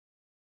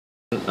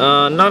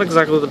Not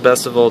exactly the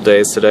best of all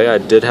days today. I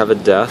did have a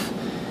death.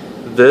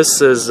 This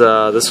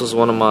was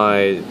one of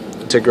my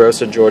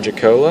Tigrosa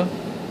georgicola.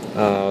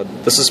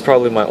 This is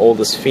probably my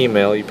oldest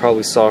female. You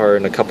probably saw her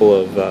in a couple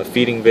of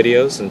feeding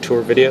videos and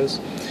tour videos.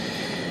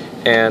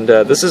 And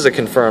this is a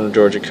confirmed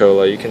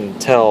georgicola. You can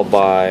tell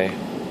by,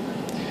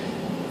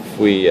 if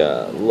we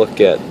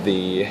look at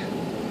the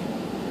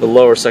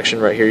lower section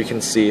right here, you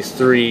can see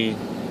 3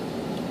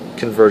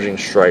 converging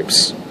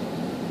stripes.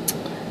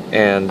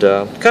 And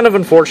kind of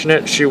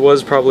unfortunate. She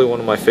was probably one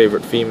of my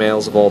favorite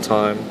females of all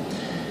time.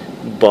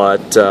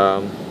 But,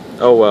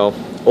 oh well,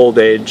 old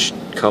age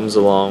comes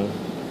along,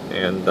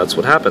 and that's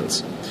what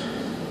happens.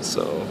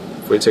 So,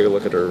 if we take a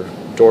look at her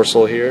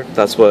dorsal here,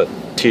 that's what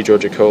T.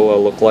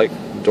 georgicola look like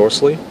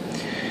dorsally.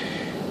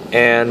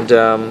 And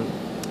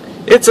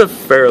it's a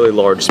fairly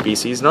large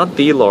species, not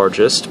the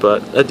largest,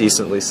 but a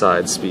decently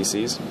sized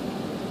species.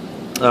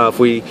 If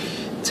we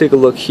take a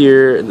look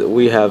here,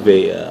 we have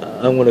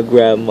I'm going to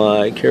grab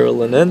my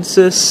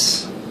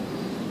carolinensis,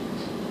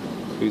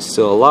 who's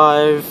still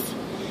alive,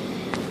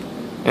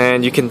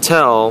 and you can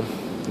tell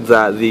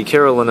that the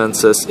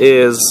carolinensis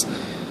is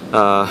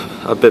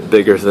a bit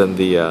bigger than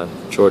the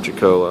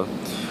georgicola.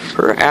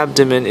 Her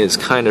abdomen is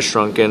kind of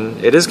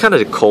shrunken. It is kind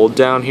of cold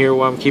down here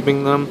while I'm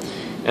keeping them,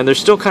 and they're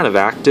still kind of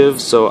active,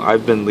 so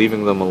I've been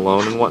leaving them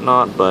alone and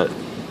whatnot, but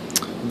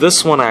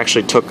this one I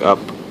actually took up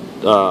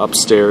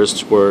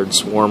upstairs where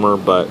it's warmer,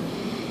 but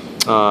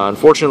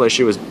unfortunately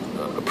she was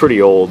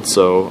pretty old,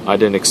 so I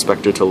didn't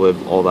expect her to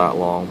live all that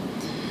long.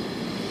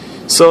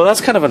 So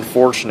that's kind of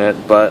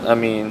unfortunate, but I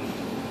mean,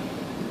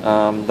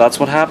 that's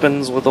what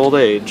happens with old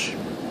age.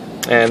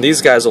 And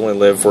these guys only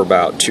live for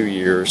about 2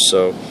 years,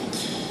 so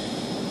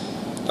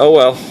oh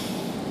well.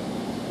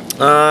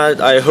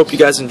 I hope you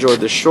guys enjoyed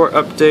this short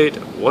update.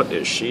 What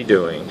is she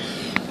doing?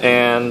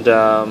 And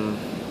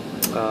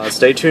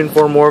stay tuned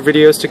for more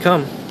videos to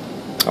come.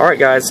 Alright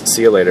guys,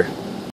 see you later.